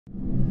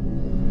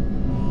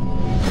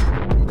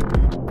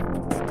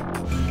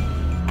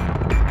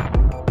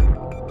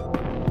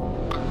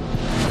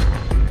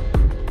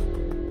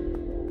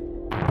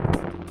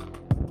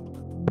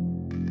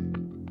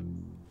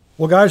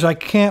Well, guys, I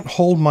can't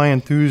hold my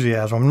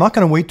enthusiasm. I'm not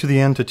going to wait to the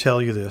end to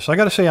tell you this. I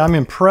got to say, I'm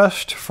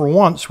impressed for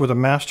once with a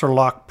Master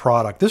Lock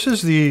product. This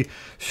is the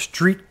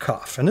Street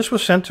Cuff, and this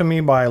was sent to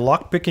me by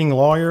Lockpicking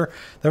Lawyer.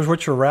 There's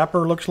what your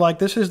wrapper looks like.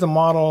 This is the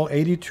model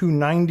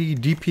 8290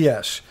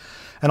 DPS.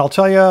 And I'll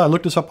tell you, I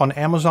looked this up on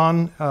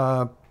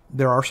Amazon.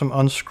 There are some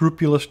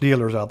unscrupulous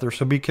dealers out there,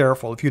 so be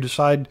careful. If you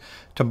decide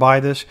to buy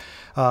this,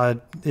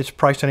 it's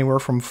priced anywhere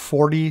from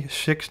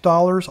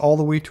 $46 all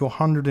the way to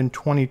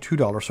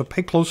 $122. So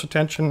pay close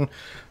attention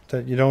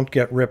that you don't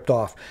get ripped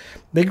off.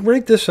 They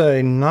rate this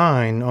a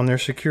 9 on their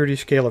security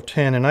scale of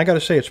 10, and I got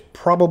to say it's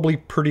probably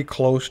pretty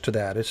close to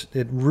that.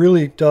 It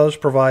really does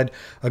provide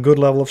a good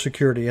level of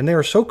security, and they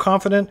are so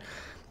confident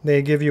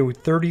they give you a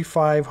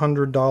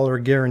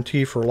 $3,500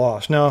 guarantee for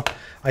loss. Now,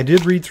 I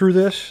did read through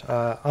this.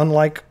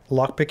 Unlike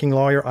Lockpicking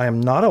Lawyer, I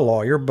am not a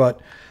lawyer, but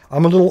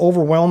I'm a little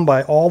overwhelmed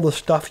by all the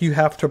stuff you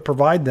have to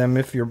provide them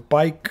if your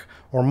bike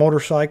or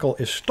motorcycle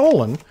is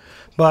stolen,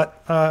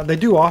 but they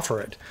do offer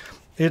it.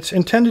 It's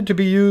intended to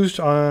be used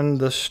on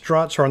the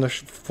struts or on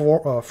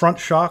the front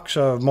shocks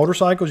of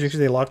motorcycles. You see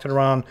they locked it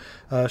around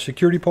a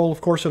security pole. Of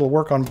course, it'll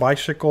work on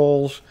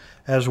bicycles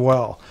as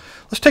well.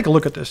 Let's take a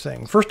look at this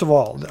thing. First of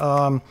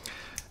all,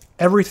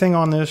 everything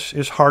on this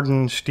is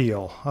hardened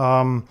steel.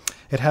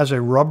 It has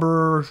a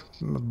rubber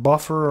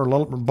buffer or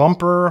little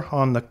bumper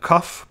on the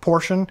cuff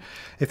portion.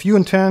 If you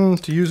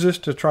intend to use this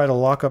to try to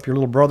lock up your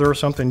little brother or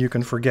something, you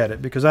can forget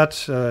it, because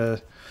that's,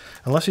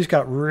 unless he's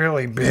got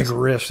really big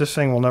wrists, this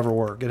thing will never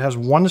work. It has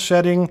one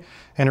setting,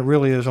 and it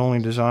really is only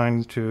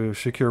designed to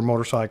secure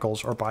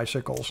motorcycles or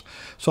bicycles.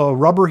 So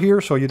rubber here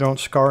so you don't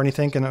scar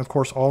anything, and of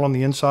course all on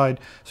the inside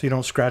so you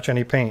don't scratch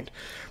any paint.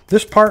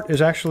 This part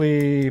is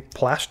actually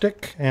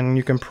plastic, and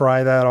you can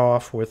pry that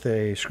off with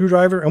a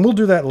screwdriver, and we'll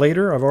do that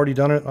later. I've already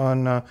done it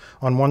on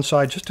one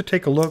side just to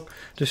take a look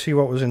to see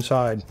what was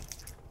inside.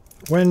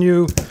 When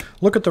you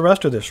look at the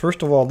rest of this,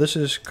 first of all, this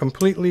is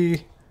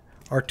completely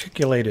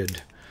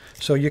articulated.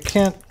 So you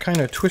can't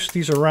kind of twist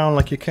these around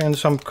like you can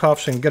some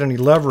cuffs and get any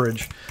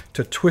leverage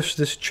to twist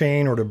this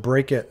chain or to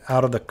break it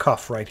out of the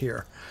cuff right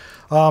here.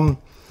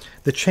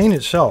 The chain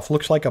itself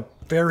looks like a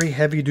very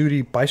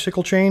heavy-duty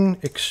bicycle chain,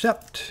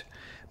 except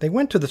they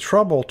went to the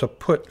trouble to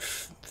put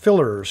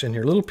fillers in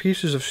here, little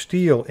pieces of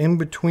steel in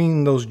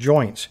between those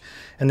joints.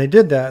 And they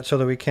did that so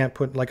that we can't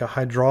put like a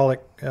hydraulic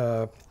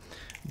ram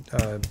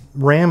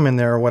in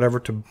there or whatever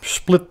to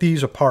split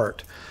these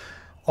apart.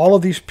 All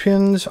of these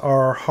pins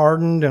are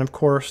hardened, and of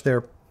course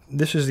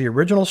this is the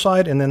original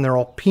side, and then they're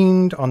all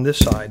peened on this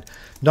side.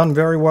 Done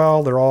very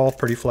well. They're all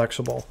pretty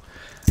flexible.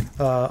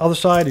 Other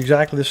side,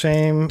 exactly the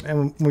same.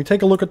 And when we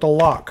take a look at the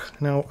lock,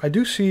 now I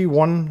do see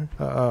one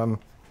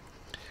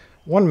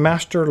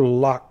Master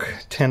Lock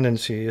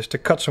tendency is to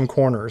cut some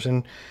corners.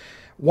 And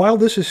while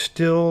this is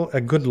still a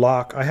good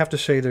lock, I have to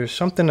say there's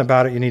something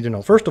about it you need to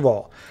know. First of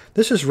all,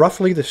 this is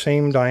roughly the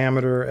same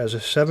diameter as a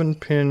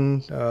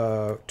 7-pin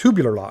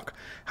tubular lock.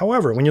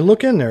 However, when you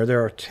look in there,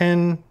 there are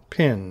 10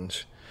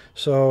 pins.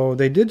 So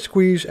they did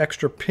squeeze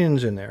extra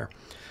pins in there.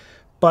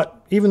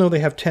 But even though they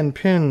have 10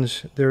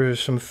 pins,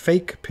 there's some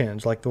fake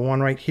pins, like the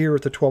one right here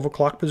at the 12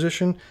 o'clock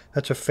position.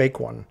 That's a fake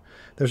one.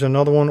 There's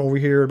another one over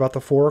here about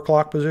the 4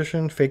 o'clock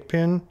position, fake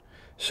pin,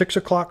 6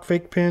 o'clock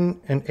fake pin,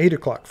 and 8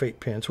 o'clock fake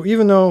pin. So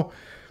even though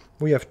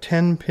we have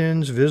 10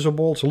 pins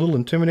visible, it's a little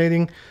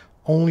intimidating,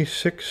 only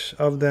 6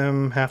 of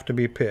them have to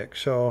be picked.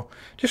 So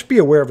just be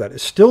aware of that.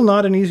 It's still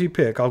not an easy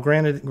pick, I'll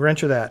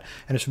grant you that.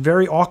 And it's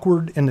very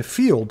awkward in the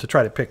field to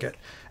try to pick it.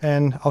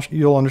 And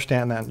you'll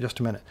understand that in just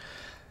a minute.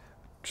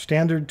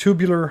 Standard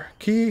tubular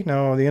key.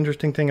 Now the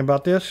interesting thing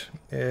about this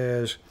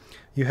is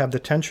you have the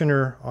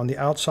tensioner on the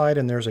outside,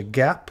 and there's a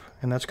gap,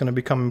 and that's going to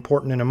become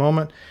important in a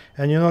moment.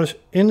 And you'll notice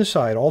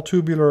inside, all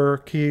tubular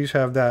keys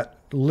have that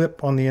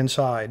lip on the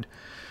inside.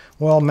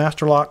 Well,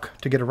 Master Lock,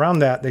 to get around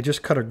that, they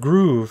just cut a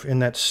groove in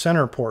that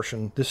center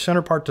portion. This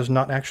center part does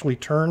not actually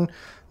turn.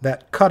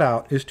 That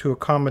cutout is to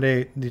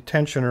accommodate the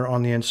tensioner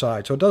on the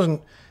inside, so it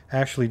doesn't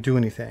actually do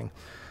anything.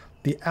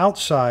 The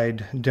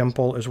outside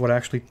dimple is what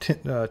actually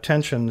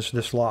tensions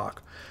this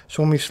lock.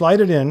 So when we slide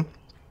it in,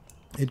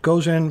 it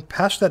goes in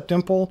past that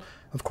dimple,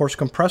 of course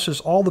compresses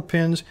all the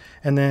pins,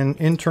 and then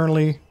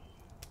internally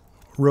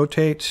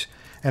rotates.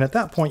 And at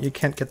that point you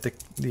can't get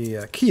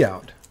the key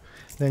out.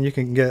 Then you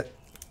can get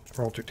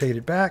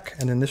rotated back,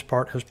 and then this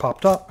part has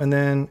popped up, and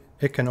then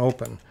it can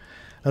open.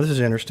 Now this is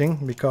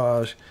interesting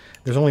because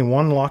there's only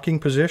one locking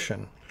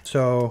position.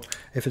 So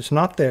if it's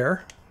not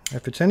there,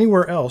 if it's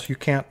anywhere else, you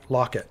can't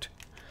lock it.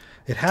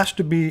 It has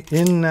to be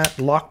in that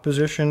lock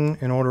position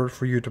in order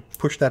for you to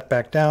push that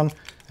back down,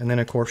 and then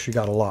of course you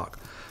got a lock.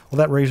 Well,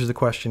 that raises the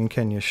question,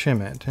 can you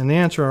shim it? And the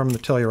answer I'm going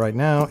to tell you right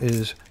now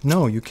is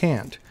no, you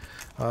can't.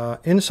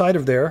 Inside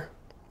of there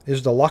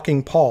is the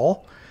locking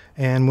pawl,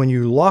 and when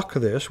you lock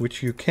this,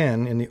 which you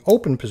can in the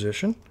open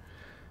position,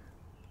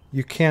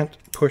 you can't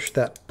push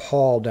that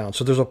pawl down.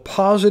 So there's a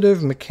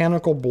positive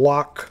mechanical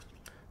block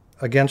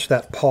against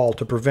that pawl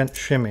to prevent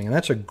shimming. And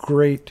that's a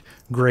great,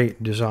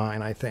 great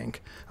design, I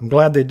think. I'm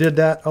glad they did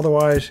that.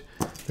 Otherwise,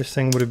 this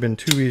thing would have been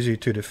too easy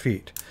to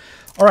defeat.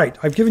 All right,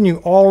 I've given you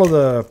all of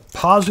the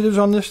positives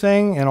on this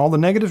thing and all the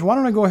negatives. Why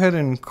don't I go ahead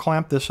and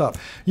clamp this up?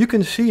 You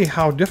can see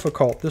how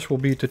difficult this will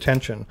be to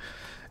tension.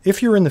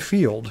 If you're in the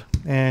field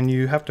and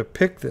you have to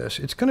pick this,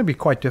 it's going to be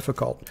quite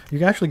difficult.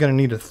 You're actually going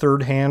to need a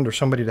third hand or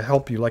somebody to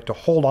help you, like to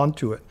hold on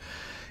to it.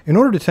 In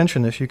order to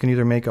tension this, you can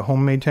either make a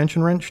homemade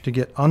tension wrench to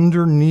get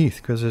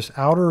underneath, because this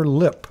outer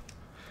lip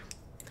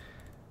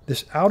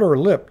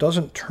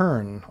doesn't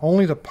turn,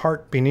 only the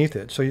part beneath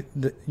it. So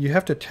you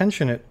have to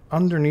tension it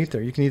underneath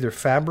there. You can either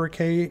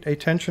fabricate a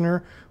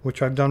tensioner,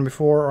 which I've done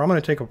before, or I'm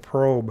going to take a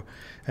probe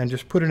and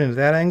just put it into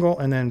that angle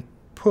and then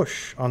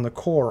push on the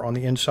core on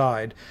the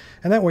inside.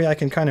 And that way I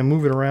can kind of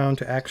move it around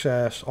to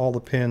access all the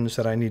pins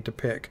that I need to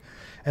pick.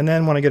 And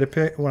then when I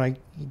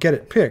get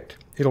it picked,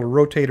 it'll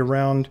rotate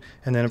around,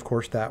 and then of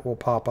course that will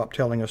pop up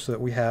telling us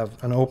that we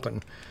have an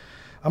open.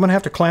 I'm going to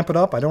have to clamp it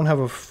up. I don't have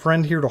a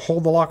friend here to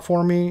hold the lock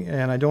for me,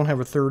 and I don't have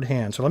a third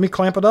hand. So let me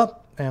clamp it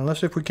up, and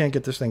let's see if we can't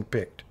get this thing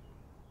picked.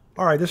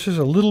 All right, this is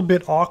a little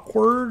bit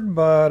awkward,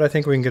 but I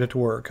think we can get it to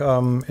work.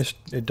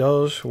 It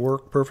does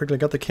work perfectly. I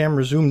got the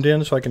camera zoomed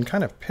in so I can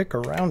kind of pick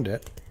around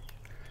it.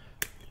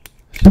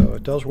 So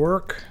it does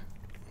work.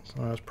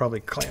 So I was probably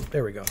clamped.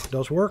 There we go. It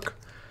does work.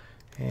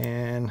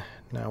 And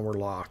now we're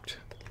locked.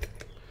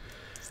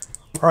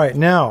 All right,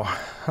 now,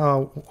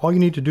 all you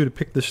need to do to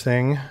pick this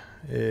thing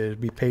is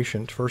be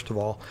patient, first of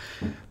all.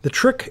 The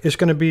trick is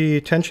going to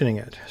be tensioning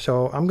it.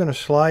 So I'm going to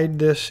slide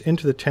this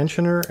into the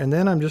tensioner, and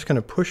then I'm just going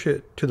to push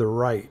it to the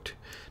right.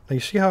 Now you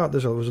see how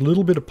there's a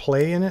little bit of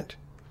play in it?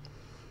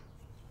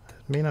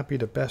 It may not be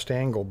the best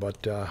angle,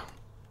 but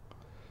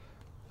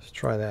let's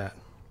try that.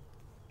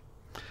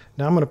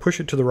 Now I'm going to push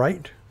it to the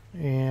right,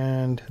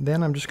 and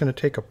then I'm just going to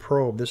take a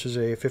probe. This is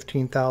a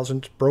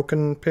 15,000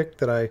 broken pick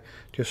that I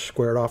just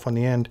squared off on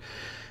the end.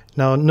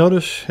 Now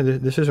notice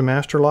this is a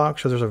master lock,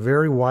 so there's a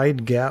very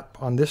wide gap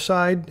on this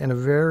side and a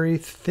very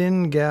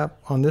thin gap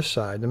on this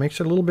side. That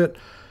makes it a little bit,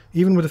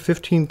 even with the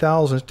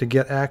 15,000s, to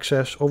get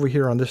access over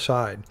here on this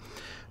side.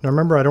 Now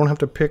remember, I don't have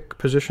to pick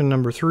position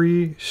number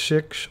 3,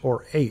 6,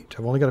 or 8.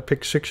 I've only got to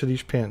pick 6 of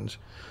these pins.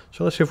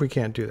 So let's see if we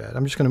can't do that.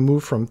 I'm just going to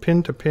move from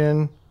pin to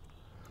pin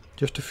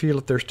just to feel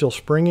if they're still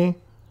springy.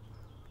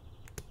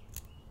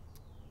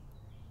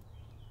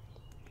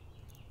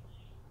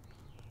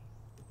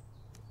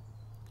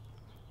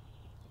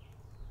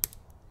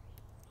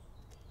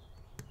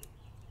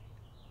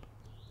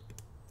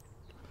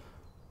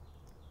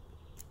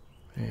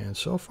 And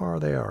so far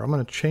they are. I'm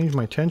going to change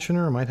my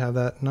tensioner. I might have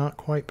that not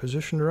quite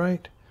positioned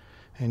right,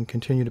 and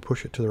continue to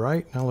push it to the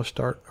right. Now let's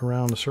start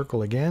around the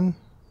circle again.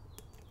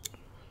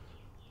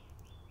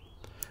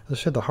 As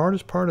I said, the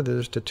hardest part of this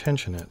is to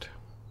tension it.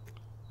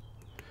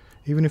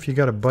 Even if you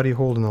got a buddy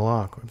holding the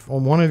lock, if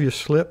one of you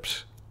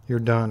slips, you're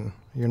done.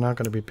 You're not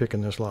going to be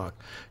picking this lock.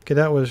 Okay,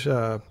 that was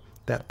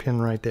that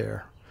pin right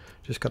there.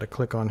 Just got to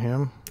click on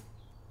him.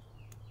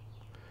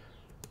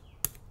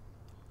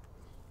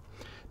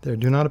 There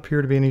do not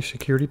appear to be any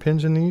security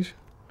pins in these.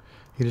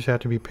 You just have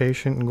to be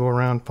patient and go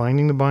around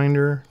finding the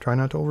binder. Try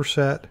not to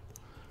overset.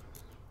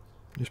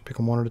 Just pick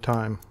them one at a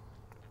time.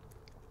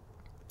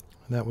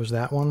 That was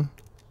that one.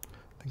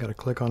 I got to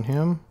click on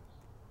him.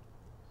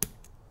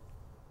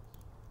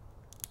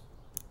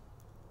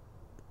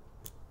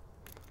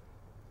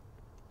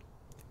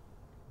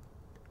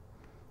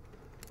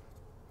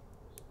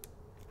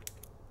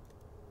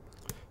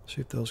 See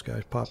if those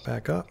guys pop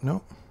back up.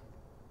 Nope.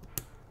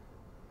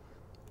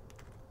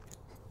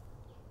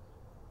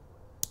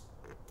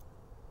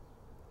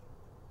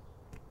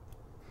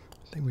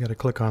 I think we got to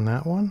click on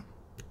that one.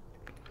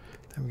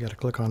 Then we got to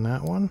click on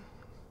that one.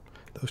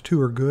 Those two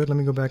are good. Let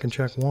me go back and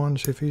check one,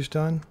 see if he's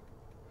done.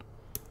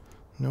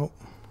 Nope.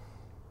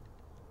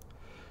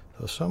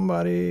 So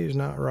somebody's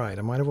not right.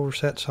 I might have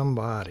overset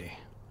somebody.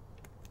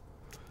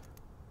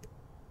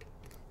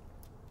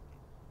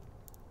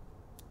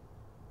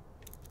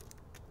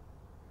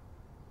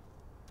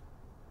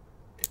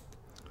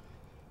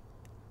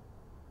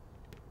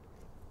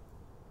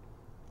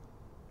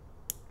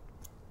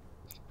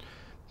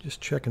 Just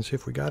check and see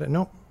if we got it.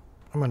 Nope.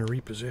 I'm going to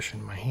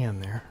reposition my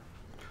hand there.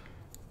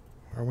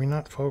 Are we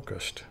not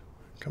focused?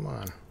 Come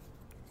on.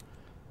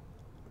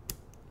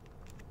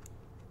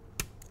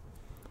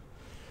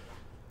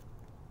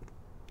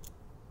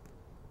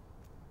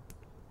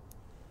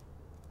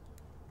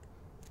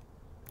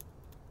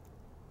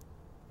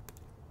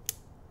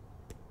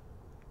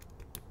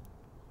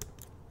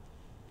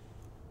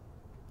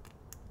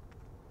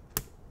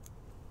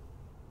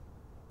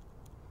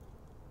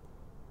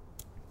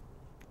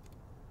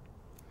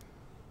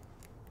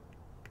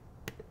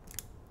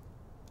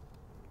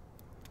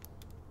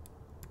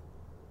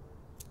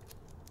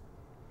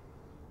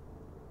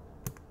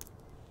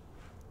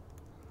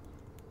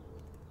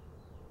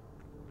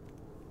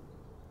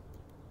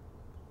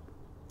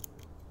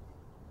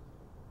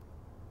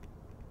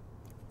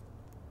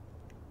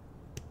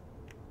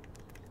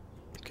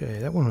 Okay,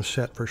 that one was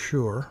set for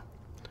sure.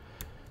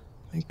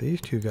 I think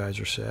these two guys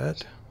are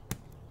set.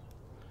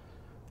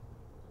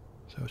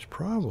 So it's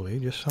probably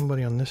just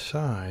somebody on this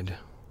side.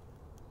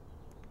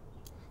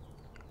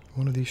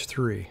 One of these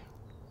three.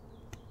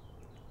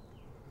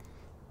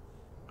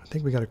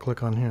 think we got to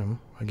click on him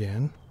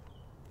again.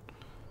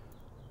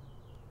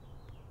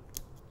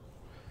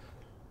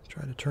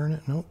 Try to turn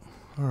it. Nope.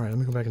 All right, let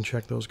me go back and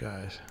check those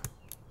guys.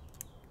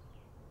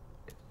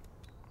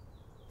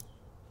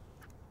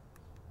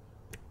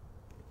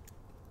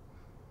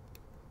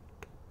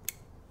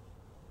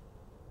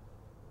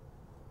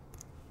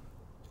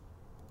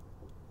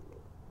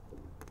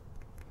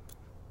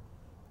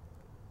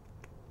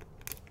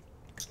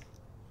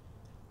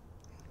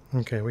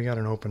 Okay, we got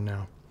it open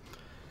now.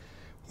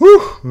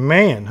 Whew,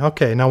 man.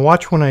 Okay, now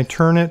watch when I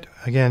turn it.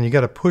 Again, you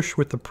got to push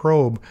with the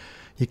probe.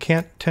 You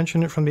can't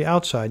tension it from the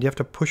outside. You have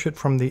to push it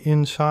from the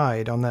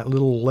inside on that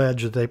little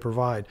ledge that they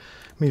provide.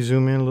 Let me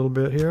zoom in a little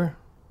bit here.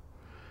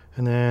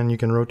 And then you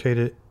can rotate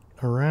it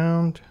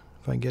around.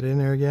 If I get in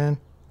there again.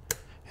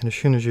 And as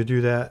soon as you do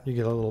that, you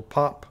get a little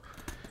pop.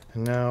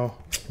 And now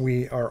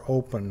we are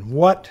open.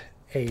 What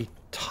a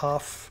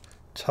tough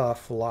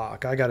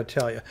lock, I got to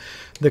tell you.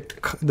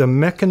 The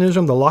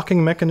mechanism, the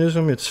locking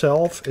mechanism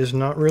itself is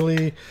not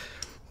really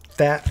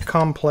that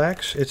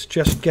complex. It's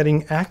just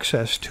getting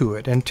access to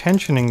it and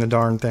tensioning the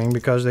darn thing,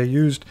 because they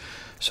used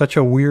such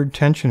a weird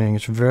tensioning.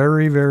 It's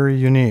very, very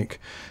unique.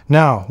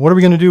 Now, what are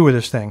we going to do with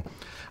this thing?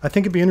 I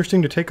think it'd be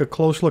interesting to take a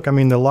close look. I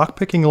mean, the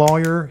lockpicking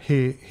lawyer,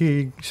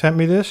 he sent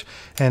me this,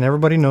 and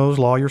everybody knows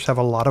lawyers have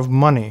a lot of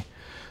money.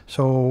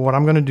 So what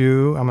I'm going to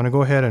do, I'm going to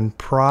go ahead and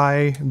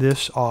pry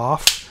this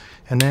off.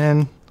 And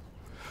then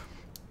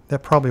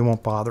that probably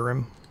won't bother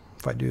him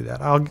if I do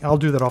that. I'll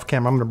do that off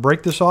camera. I'm going to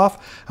break this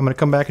off. I'm going to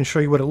come back and show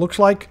you what it looks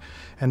like.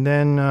 And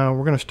then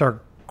we're going to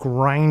start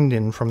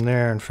grinding from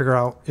there and figure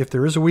out if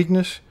there is a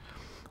weakness.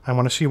 I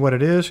want to see what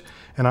it is.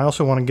 And I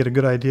also want to get a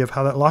good idea of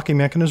how that locking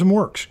mechanism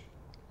works.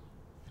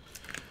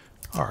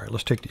 All right,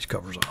 let's take these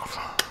covers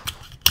off.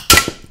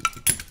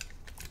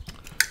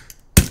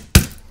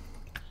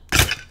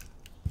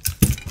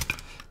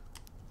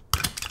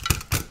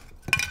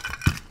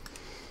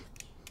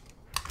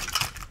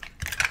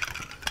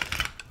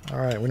 All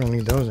right, we don't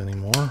need those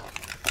anymore.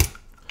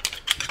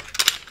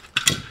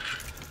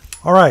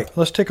 All right,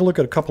 let's take a look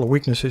at a couple of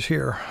weaknesses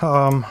here.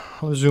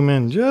 Let's zoom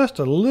in just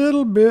a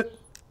little bit.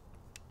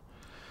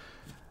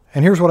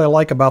 And here's what I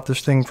like about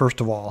this thing,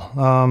 first of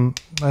all.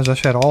 As I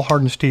said, all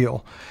hardened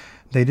steel.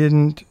 They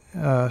didn't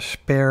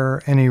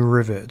spare any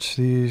rivets.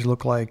 These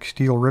look like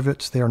steel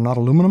rivets. They are not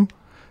aluminum,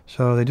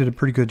 so they did a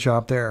pretty good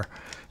job there.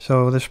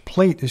 So this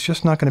plate is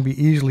just not going to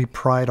be easily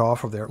pried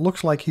off of there. It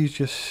looks like he's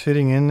just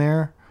sitting in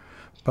there,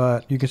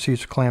 but you can see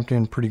it's clamped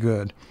in pretty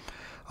good.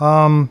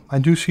 I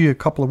do see a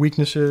couple of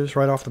weaknesses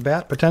right off the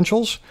bat,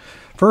 potentials.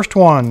 First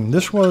one,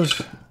 this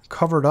was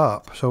covered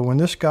up. So when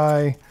this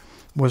guy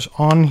was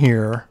on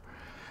here,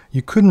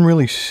 you couldn't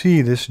really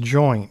see this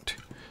joint.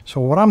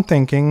 So what I'm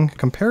thinking,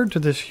 compared to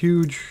this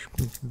huge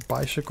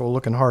bicycle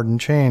looking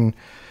hardened chain,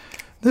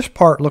 this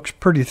part looks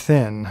pretty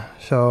thin.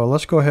 So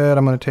let's go ahead,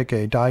 I'm going to take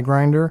a die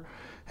grinder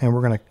and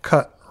we're going to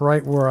cut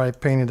right where I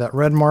painted that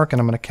red mark, and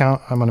I'm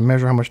going to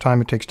measure how much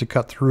time it takes to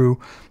cut through.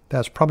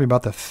 That's probably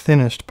about the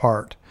thinnest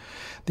part.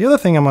 The other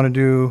thing I'm going to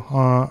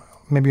do,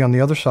 maybe on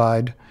the other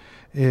side,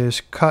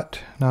 is cut.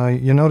 Now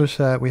you notice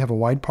that we have a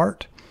wide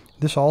part.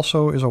 This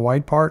also is a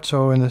wide part,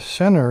 so in the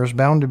center is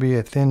bound to be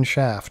a thin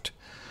shaft.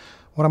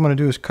 What I'm going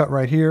to do is cut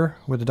right here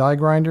with the die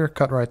grinder,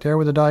 cut right there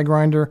with the die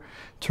grinder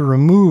to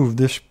remove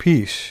this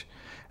piece,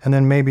 and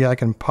then maybe I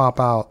can pop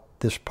out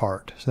this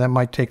part. So that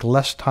might take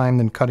less time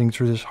than cutting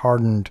through this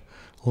hardened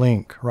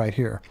link right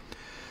here.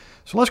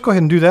 So let's go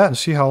ahead and do that and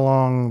see how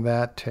long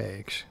that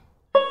takes.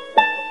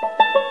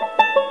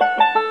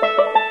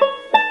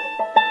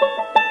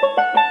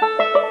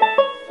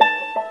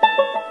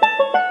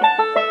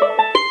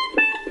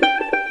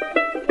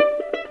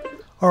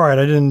 All right,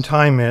 I didn't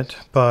time it,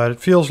 but it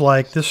feels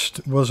like this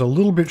was a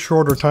little bit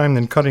shorter time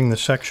than cutting the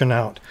section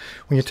out.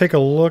 When you take a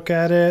look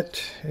at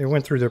it, it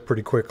went through there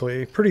pretty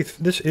quickly.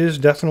 This is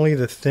definitely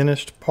the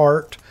thinnest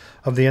part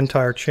of the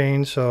entire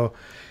chain, so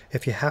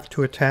if you have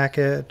to attack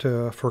it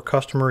for a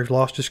customer who's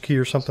lost his key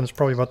or something, it's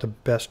probably about the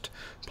best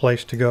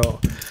place to go.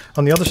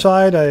 On the other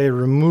side, I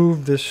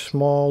removed this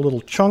small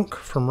little chunk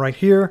from right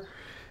here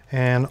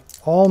and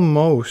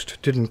almost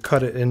didn't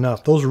cut it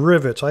enough. Those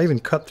rivets, I even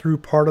cut through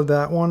part of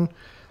that one.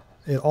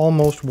 It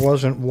almost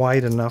wasn't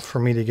wide enough for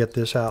me to get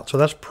this out. So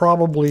that's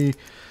probably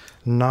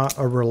not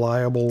a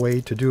reliable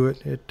way to do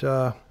it.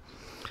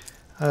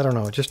 I don't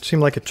know, it just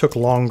seemed like it took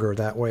longer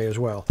that way as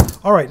well.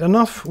 All right,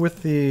 enough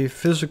with the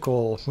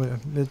physical.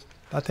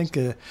 I think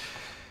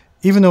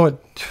even though it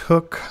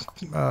took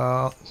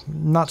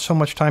not so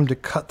much time to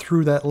cut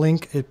through that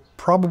link, it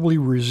probably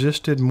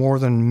resisted more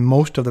than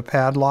most of the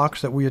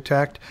padlocks that we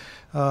attacked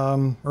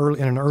in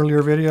an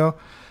earlier video.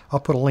 I'll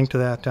put a link to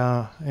that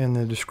in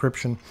the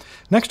description.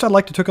 Next, I'd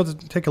like to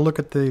take a look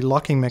at the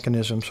locking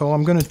mechanism. So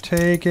I'm going to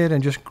take it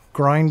and just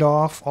grind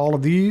off all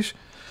of these.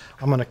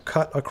 I'm going to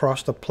cut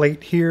across the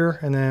plate here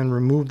and then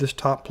remove this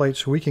top plate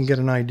so we can get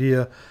an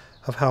idea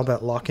of how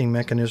that locking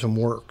mechanism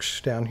works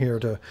down here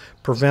to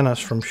prevent us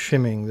from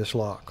shimming this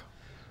lock.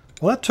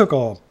 Well, that took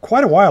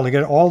quite a while to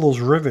get all those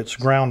rivets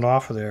ground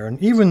off of there.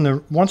 And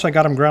even once I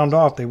got them ground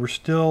off, they were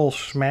still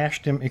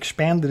smashed and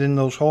expanded in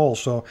those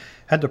holes. So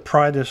I had to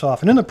pry this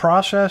off. And in the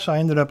process, I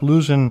ended up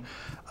losing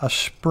a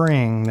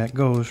spring that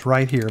goes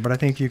right here. But I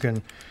think you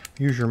can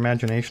use your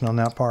imagination on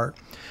that part.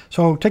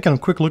 So taking a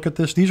quick look at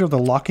this, these are the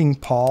locking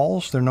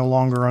pawls. They're no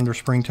longer under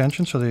spring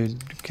tension, so they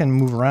can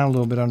move around a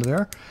little bit under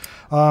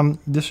there.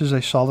 This is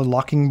a solid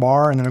locking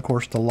bar, and then of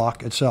course the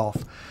lock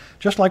itself.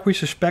 Just like we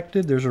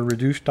suspected, there's a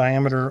reduced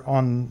diameter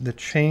on the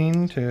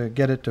chain to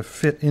get it to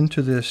fit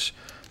into this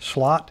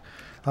slot,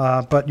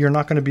 but you're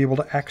not going to be able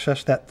to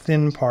access that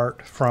thin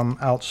part from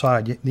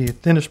outside. The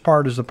thinnest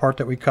part is the part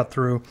that we cut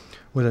through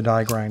with a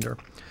die grinder.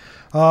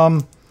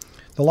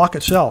 The lock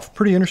itself,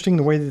 pretty interesting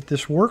the way that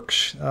this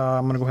works.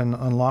 I'm going to go ahead and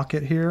unlock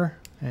it here,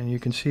 and you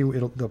can see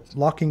the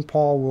locking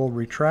pawl will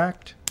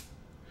retract.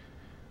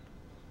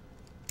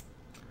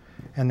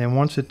 And then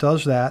once it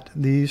does that,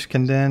 these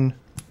can then,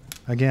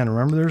 again,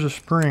 remember there's a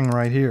spring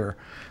right here.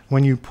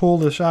 When you pull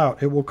this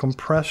out, it will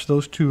compress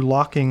those two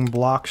locking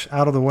blocks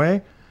out of the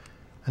way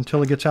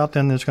until it gets out,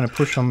 then it's going to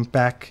push them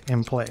back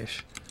in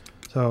place.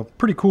 So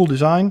pretty cool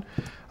design.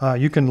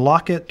 You can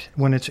lock it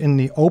when it's in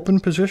the open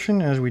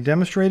position as we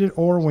demonstrated,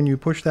 or when you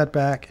push that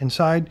back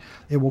inside,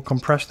 it will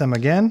compress them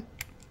again.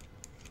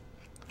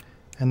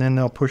 And then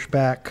they'll push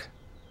back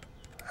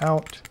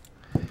out,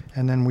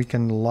 and then we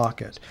can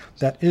lock it.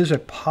 That is a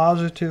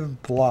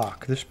positive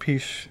block, this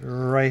piece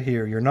right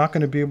here. You're not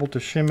going to be able to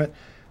shim it,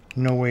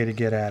 no way to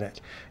get at it.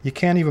 You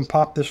can't even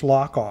pop this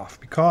lock off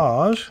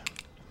because,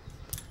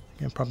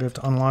 you probably have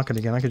to unlock it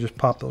again. I could just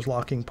pop those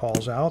locking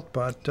pawls out,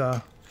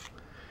 but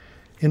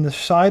in the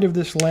side of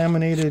this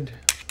laminated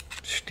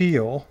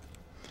steel,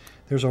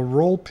 there's a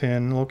roll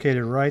pin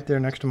located right there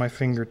next to my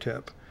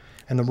fingertip.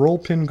 And the roll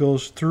pin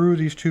goes through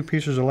these two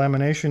pieces of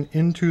lamination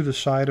into the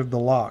side of the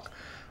lock.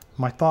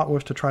 My thought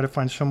was to try to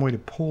find some way to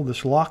pull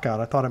this lock out.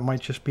 I thought it might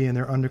just be in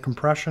there under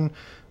compression,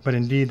 but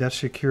indeed that's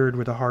secured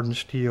with a hardened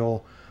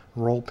steel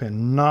roll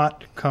pin,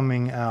 not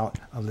coming out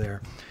of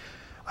there.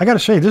 I got to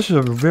say, this is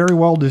a very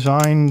well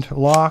designed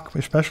lock,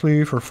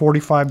 especially for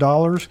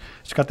 $45.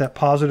 It's got that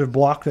positive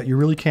block that you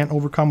really can't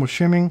overcome with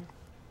shimming.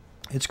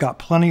 It's got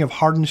plenty of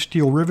hardened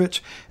steel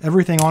rivets.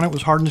 Everything on it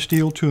was hardened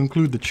steel to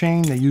include the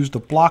chain. They used the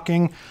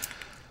blocking.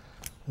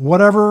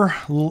 Whatever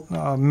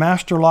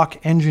Master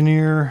Lock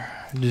engineer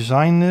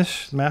designed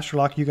this, Master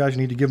Lock, you guys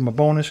need to give him a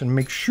bonus and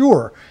make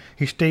sure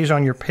he stays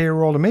on your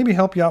payroll to maybe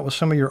help you out with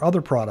some of your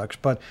other products.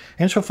 But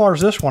insofar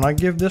as this one, I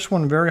give this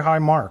one very high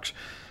marks,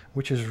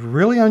 which is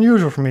really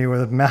unusual for me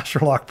with Master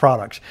Lock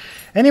products.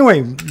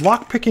 Anyway,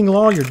 lock picking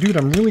lawyer, dude,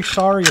 I'm really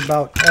sorry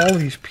about all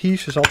these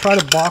pieces. I'll try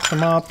to box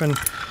them up, and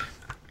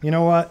you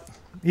know what?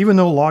 Even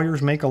though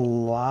lawyers make a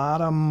lot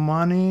of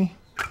money,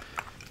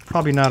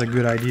 probably not a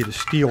good idea to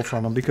steal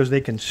from them because they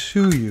can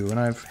sue you, and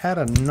I've had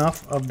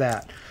enough of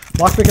that.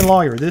 Lock picking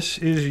lawyer, this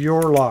is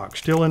your lock.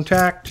 Still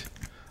intact,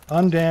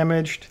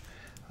 undamaged.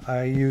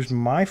 I used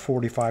my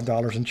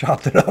 $45 and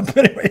chopped it up.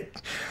 Anyway,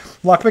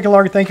 lock picking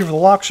lawyer, thank you for the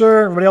lock,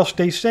 sir. Everybody else,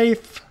 stay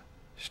safe,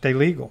 stay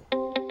legal.